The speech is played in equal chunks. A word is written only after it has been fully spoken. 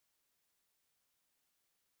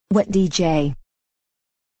What DJ?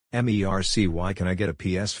 Mercy, can I get a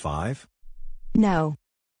PS5? No.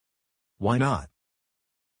 Why not?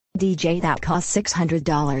 DJ, that costs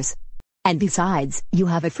 $600. And besides, you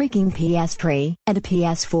have a freaking PS3 and a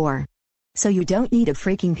PS4. So you don't need a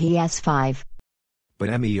freaking PS5. But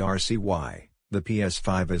Mercy, the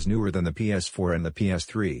PS5 is newer than the PS4 and the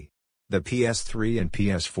PS3. The PS3 and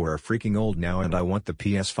PS4 are freaking old now and I want the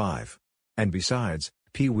PS5. And besides,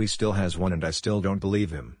 Peewee still has one and I still don't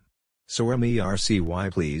believe him. So Mercy,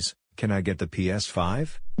 please, can I get the PS5?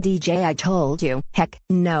 DJ, I told you, heck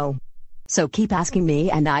no. So keep asking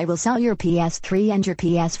me and I will sell your PS3 and your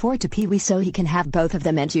PS4 to Peewee so he can have both of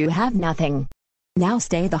them and you have nothing. Now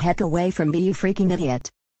stay the heck away from me, you freaking idiot.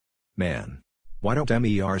 Man. Why don't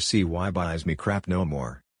Mercy buys me crap no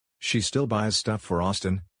more? She still buys stuff for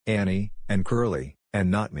Austin, Annie, and Curly,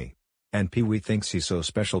 and not me. And Peewee thinks he's so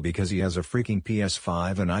special because he has a freaking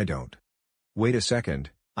PS5 and I don't. Wait a second,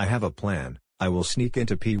 I have a plan. I will sneak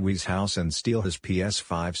into Peewee's house and steal his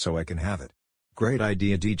PS5 so I can have it. Great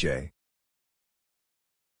idea, DJ.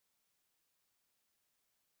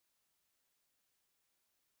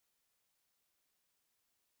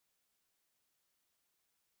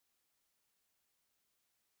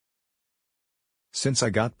 Since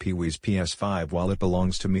I got Peewee's PS5 while it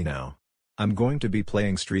belongs to me now, I'm going to be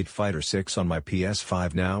playing Street Fighter 6 on my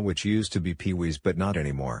PS5 now, which used to be Peewee's but not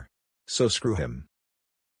anymore. So screw him.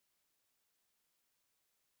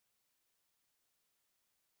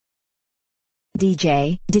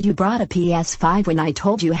 DJ, did you brought a PS5 when I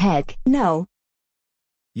told you heck no?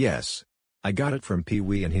 Yes. I got it from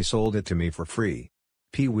Peewee and he sold it to me for free.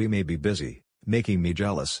 Peewee may be busy, making me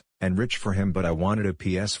jealous, and rich for him, but I wanted a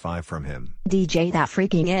PS5 from him. DJ, that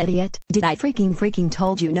freaking idiot, did I freaking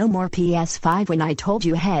told you no more PS5 when I told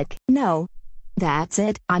you heck no? That's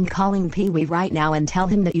it, I'm calling Peewee right now and tell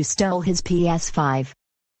him that you stole his PS5.